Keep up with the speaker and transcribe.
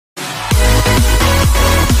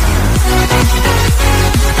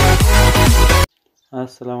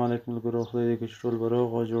السلام علیکم ملګرو، خدای دې وکړي چې ټول به روغ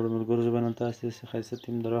او جوړ ملګرو. زه به نن تاسې داسې ښایسته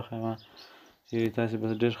تیم درواښیم چې تاسې به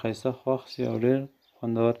ډېر ښایسته خوښ شي او ډېر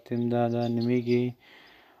خوندور تیم دا نومیږي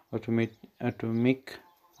اټومیک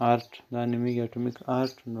آرټ. دا نومیږي اټومیک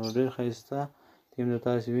آرټ. نو ډېر ښایسته تیم د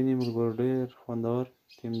تاسې ویني ملګرو، ډېر خوندور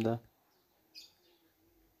تیم ده.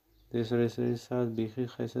 دې سړی ساعت بیخي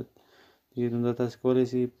ښایسته تیم دا تاسې کولی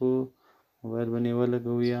شئ په موبایل باندې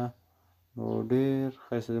ولګوئ یا نو ډېر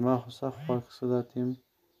ښایسته دی. ما خو سخت خوښ شو دا تیم.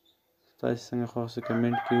 تاسې څنګه خوښ شو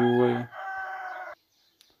کمنټ کې ووایئ،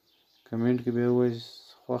 کمنټ کې به ووایئ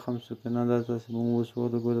خوښ هم شو که نه. دا تاسې به اوس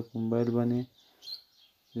ولګوو په موبایل باندې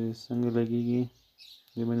چې څنګه لګېږي.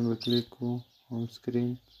 دې باندې به کلیک کړو هوم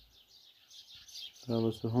سکرین، دا به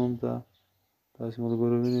څه هوم ته تاسې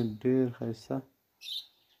ملګرو وینئ. ډېر ښایسته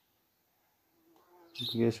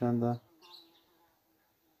اپلیکیشن ده.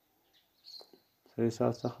 سړی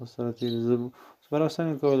ساعت سخت سره تېر زه به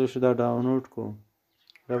څنګه کولی شو دا ډاونلوډ کړو.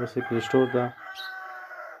 دا به پلی سټور ده.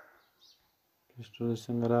 پلی سټور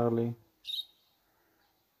څنګه راغلی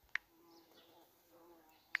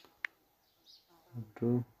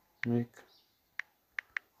اټومیک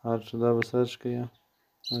آرټ. دا به سرچ کړئ.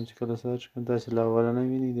 چې کله سرچ کړئ تاسې له اولنی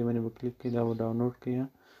وینئ، دې باندې به کلیک کړئ، دا به ډاونلوډ کړئ.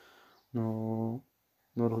 نو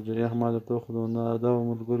نور خو جریان ما درته وښودو. دا به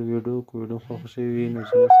ملګرو ویډیو که ویډیو خوښه شوې وي نو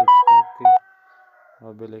چینل سبسکرایب کړئ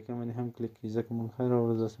او بیل ایکن باندې هم کلیک کړئ، ځکه موږ هره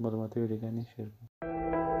ورځ داسې معلوماتي ویډیوګانې شیر کوو.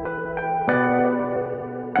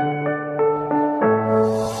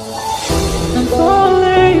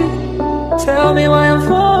 Tell me why